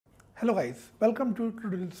Hello guys, welcome to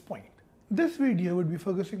Tutorialspoint. This video would be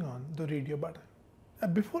focusing on the radio button.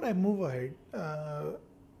 Before I move ahead,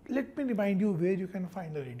 let me remind you where you can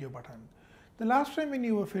find the radio button. The last time when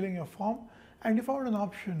you were filling your form and you found an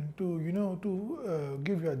option to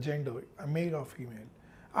give your gender, a male or female.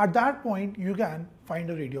 At that point, you can find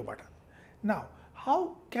a radio button. Now,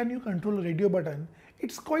 how can you control a radio button?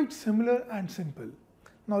 It's quite similar and simple.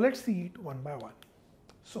 Now let's see it one by one.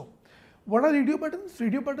 So, what are radio buttons?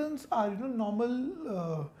 Radio buttons are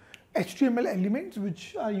normal HTML elements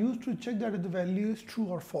which are used to check that if the value is true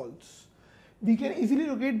or false. We can easily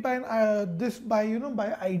locate by this by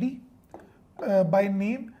ID, by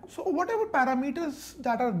name. So whatever parameters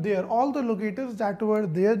that are there, all the locators that were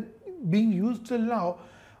there being used till now,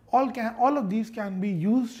 all of these can be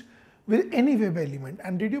used with any web element,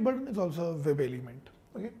 and radio button is also a web element.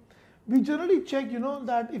 Okay. We generally check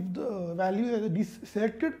that if the value is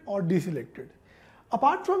selected or deselected.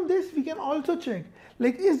 Apart from this, we can also check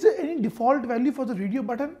like is there any default value for the radio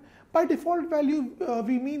button. By default value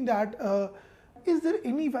we mean that is there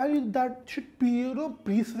any value that should be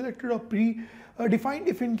pre-selected or pre-defined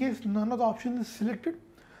if in case none of the options is selected.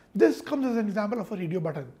 This comes as an example of a radio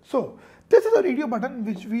button. So this is a radio button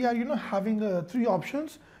which we are having 3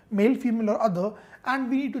 options, male, female or other, and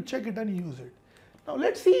we need to check it and use it. Now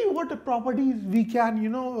let's see what properties we can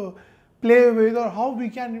play with, or how we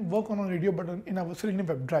can work on a radio button in our Selenium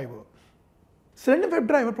WebDriver. Selenium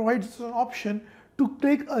WebDriver provides us an option to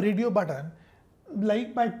click a radio button.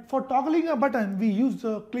 Like for toggling a button, we use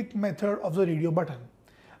the click method of the radio button.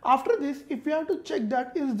 After this, if we have to check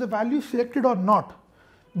that is the value selected or not,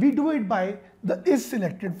 we do it by the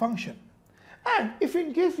isSelected function. And if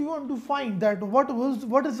in case we want to find that what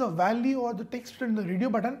is the value or the text in the radio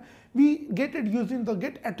button, we get it using the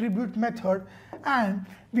getAttribute method and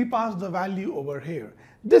we pass the value over here.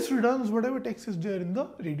 This returns whatever text is there in the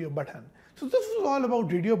radio button. So this is all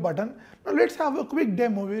about radio button. Now let's have a quick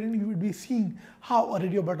demo wherein you will be seeing how a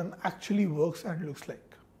radio button actually works and looks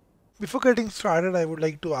like. Before getting started, I would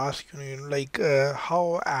like to ask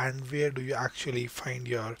how and where do you actually find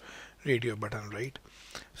your radio button, right?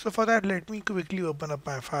 So for that, let me quickly open up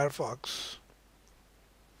my Firefox.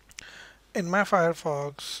 In my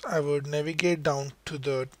Firefox, I would navigate down to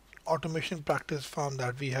the automation practice form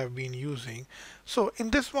that we have been using. So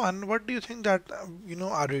in this one, what do you think that are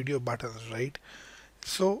radio buttons, right?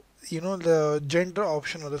 So the gender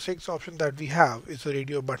option or the sex option that we have is a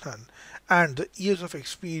radio button, and the years of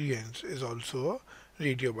experience is also a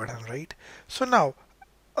radio button, right? So now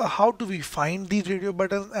how do we find these radio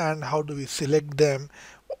buttons and how do we select them?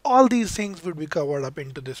 All these things would be covered up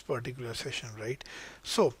into this particular session, right?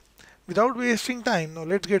 So without wasting time, now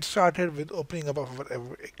let's get started with opening up our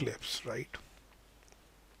Eclipse, right?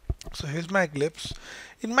 So here's my Eclipse.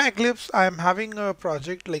 In my Eclipse, I am having a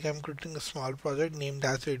project, like I'm creating a small project named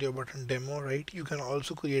as radio button demo, right? You can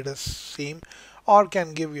also create a same or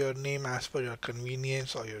can give your name as per your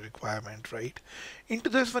convenience or your requirement, right? Into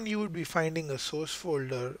this one, you would be finding a source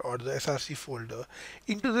folder or the src folder.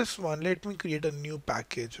 Into this one, let me create a new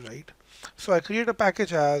package, right? So I create a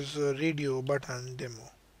package as radio button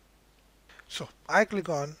demo. So I click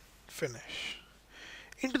on finish.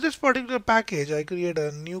 Into this particular package, I create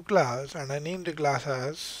a new class and I name the class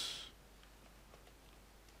as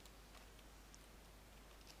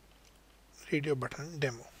radio button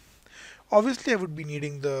demo. Obviously, I would be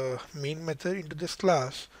needing the main method into this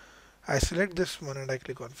class. I select this one and I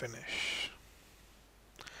click on finish.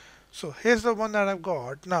 So here's the one that I've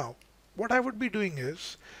got. Now, what I would be doing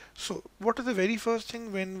is, so what is the very first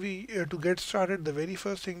thing when we to get started? The very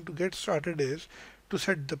first thing to get started is to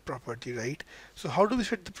set the property, right? So how do we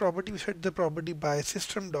set the property? We set the property by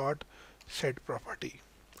system.setProperty.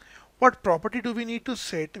 What property do we need to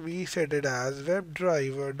set? We set it as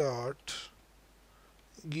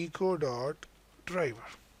webdriver.gecko.driver.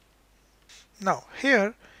 Now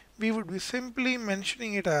here we would be simply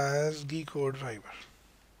mentioning it as gecko driver,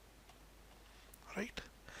 right?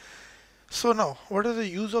 So now, what is the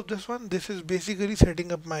use of this one? This is basically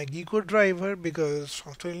setting up my gecko driver, because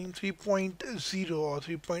from Selenium 3.0 or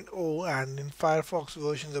 3.0 and in Firefox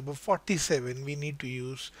versions above 47, we need to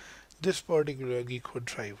use this particular gecko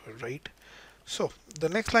driver, right? So the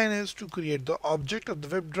next line is to create the object of the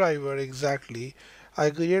WebDriver. Exactly.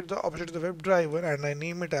 I create the object of the WebDriver and I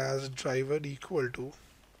name it as driver equal to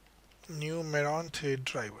new mounted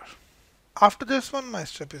driver. After this one, my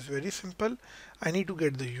step is very simple. I need to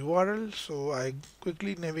get the URL, so I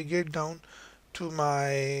quickly navigate down to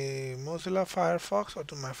my Mozilla Firefox or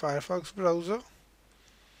to my Firefox browser.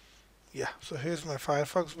 Yeah, so here's my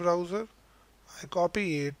Firefox browser. I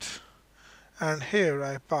copy it and here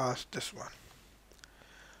I pass this one.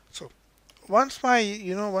 So once I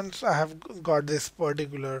have got this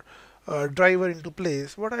particular driver into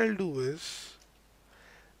place, what I'll do is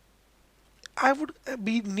I would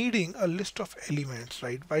be needing a list of elements,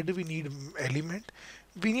 right? Why do we need element?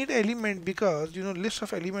 We need element because, list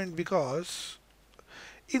of element because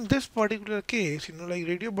in this particular case, like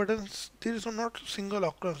radio buttons, there is not a single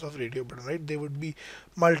occurrence of radio button, right? There would be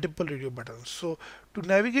multiple radio buttons. So to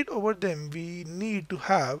navigate over them, we need to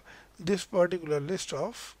have this particular list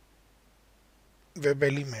of web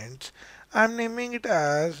elements. I'm naming it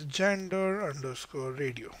as gender underscore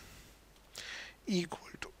radio equal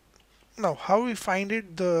to. Now, how we find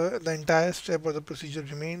it, the entire step or the procedure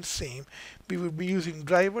remains same. We will be using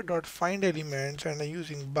driver.find elements and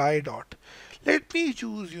using by dot. Let me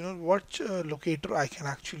choose, what locator I can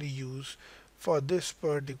actually use for this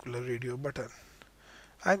particular radio button.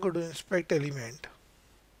 I go to inspect element.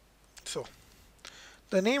 So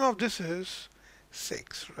the name of this is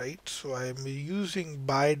 6, right? So I am using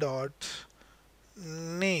by dot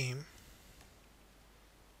name,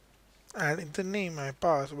 and in the name I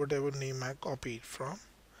pass whatever name I copied from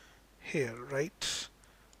here, right?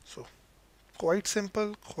 So quite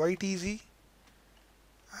simple, quite easy,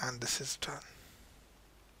 and this is done.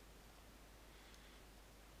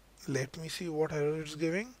 Let me see what error it's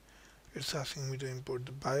giving. It's asking me to import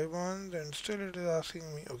the by ones, and still it is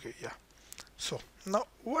asking me. Okay, yeah. So now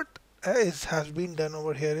what has been done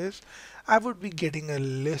over here is I would be getting a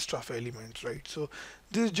list of elements, right? So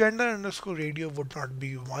this gender underscore radio would not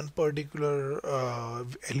be one particular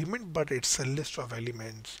element, but it's a list of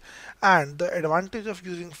elements. And the advantage of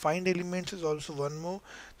using find elements is also one more,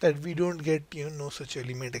 that we don't get no such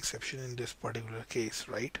element exception in this particular case,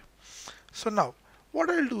 right? So now what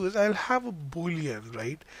I'll do is I'll have a boolean,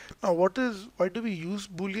 right? Now why do we use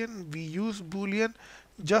boolean? We use boolean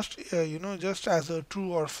just just as a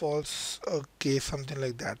true or false case, something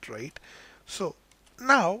like that, right? So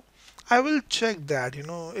now I will check that,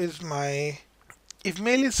 is my, if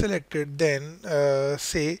male is selected, then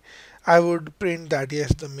say I would print that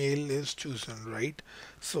yes, the male is chosen, right?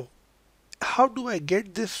 So how do I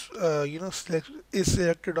get this is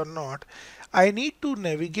selected or not? I need to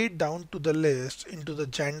navigate down to the list into the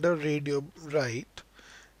gender radio, right?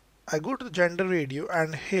 I go to the gender radio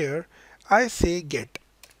and here I say get.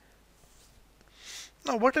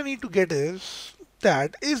 Now what I need to get is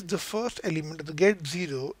that is the first element of the get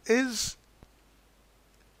 0 is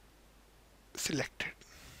selected.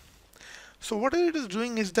 So what it is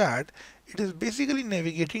doing is that it is basically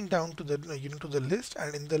navigating down to the to the list,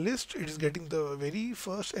 and in the list it is getting the very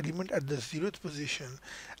first element at the 0th position,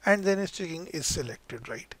 and then it's checking is selected,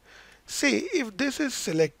 right? Say if this is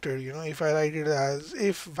selected, if I write it as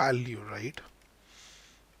if value, right?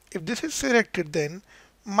 If this is selected, then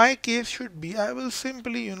my case should be I will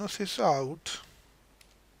simply sys out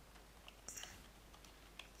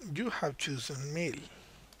you have chosen male.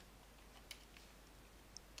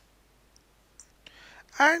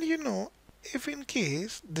 And if in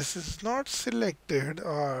case this is not selected,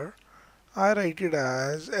 or I write it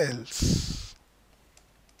as else,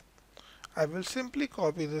 I will simply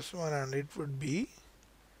copy this one and it would be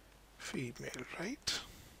female, right?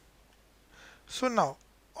 So now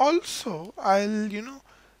also I'll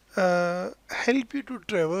help you to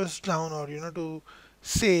traverse down, or to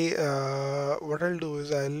say what I'll do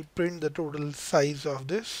is I'll print the total size of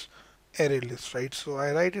this array list, right? So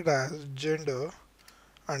I write it as gender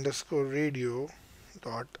underscore radio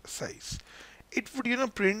dot size. It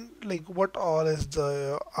would print like what all is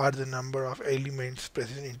the are the number of elements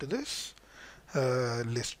present into this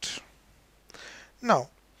list. Now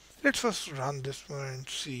let's first run this one and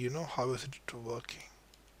see how is it working.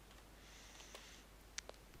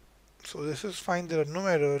 So this is fine, there are no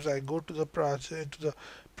errors. I go to the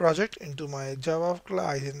project into my Java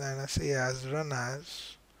class, and I say as run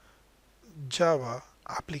as Java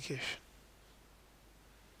application.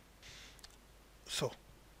 So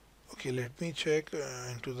okay, let me check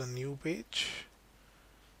into the new page.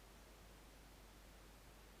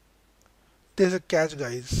 There's a catch,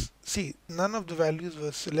 guys. See, none of the values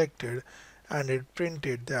were selected and it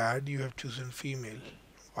printed that you have chosen female.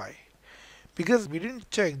 Why? Because we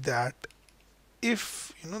didn't check that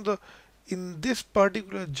if the in this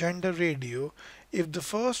particular gender radio, if the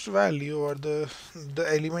first value or the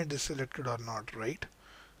element is selected or not, right?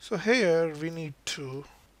 So here we need to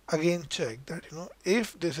again check that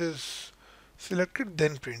if this is selected,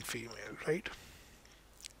 then print female, right?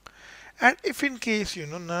 And if in case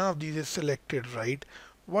none of these is selected, right,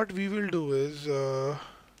 what we will do is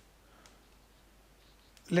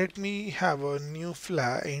let me have a new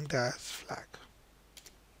flag, int as flag.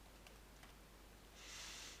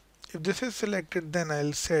 If this is selected, then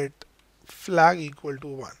I'll set flag equal to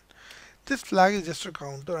 1. This flag is just a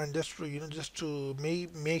counter, and just to just to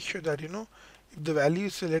make sure that if the value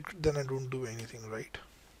is selected, then I don't do anything, right?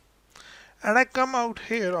 And I come out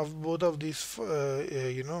here of both of these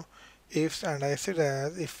ifs, and I said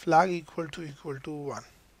as if flag equal to 1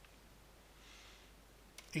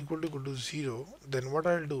 equal to 0, then what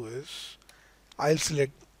I'll do is I'll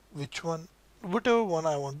select whichever one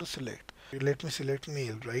I want to select. Let me select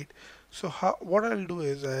male, right? So what I'll do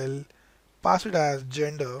is I'll pass it as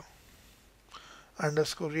gender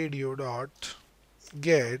underscore radio dot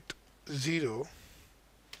get 0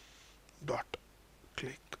 dot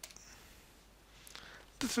click.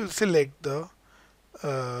 This will select the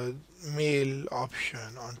male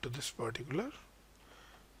option onto this particular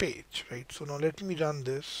page, right? So now let me run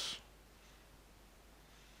this.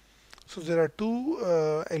 So there are two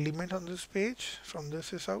elements on this page. From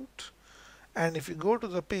this is out, and if you go to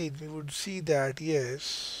the page, we would see that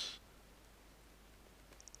yes,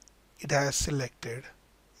 it has selected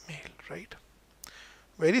male, right?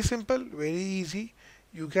 Very simple, very easy.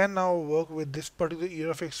 You can now work with this particular year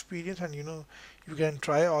of experience, and you can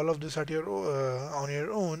try all of this at your on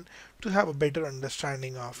your own to have a better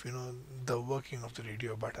understanding of the working of the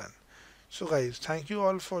radio button. So guys, thank you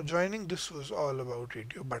all for joining. This was all about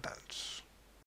radio buttons.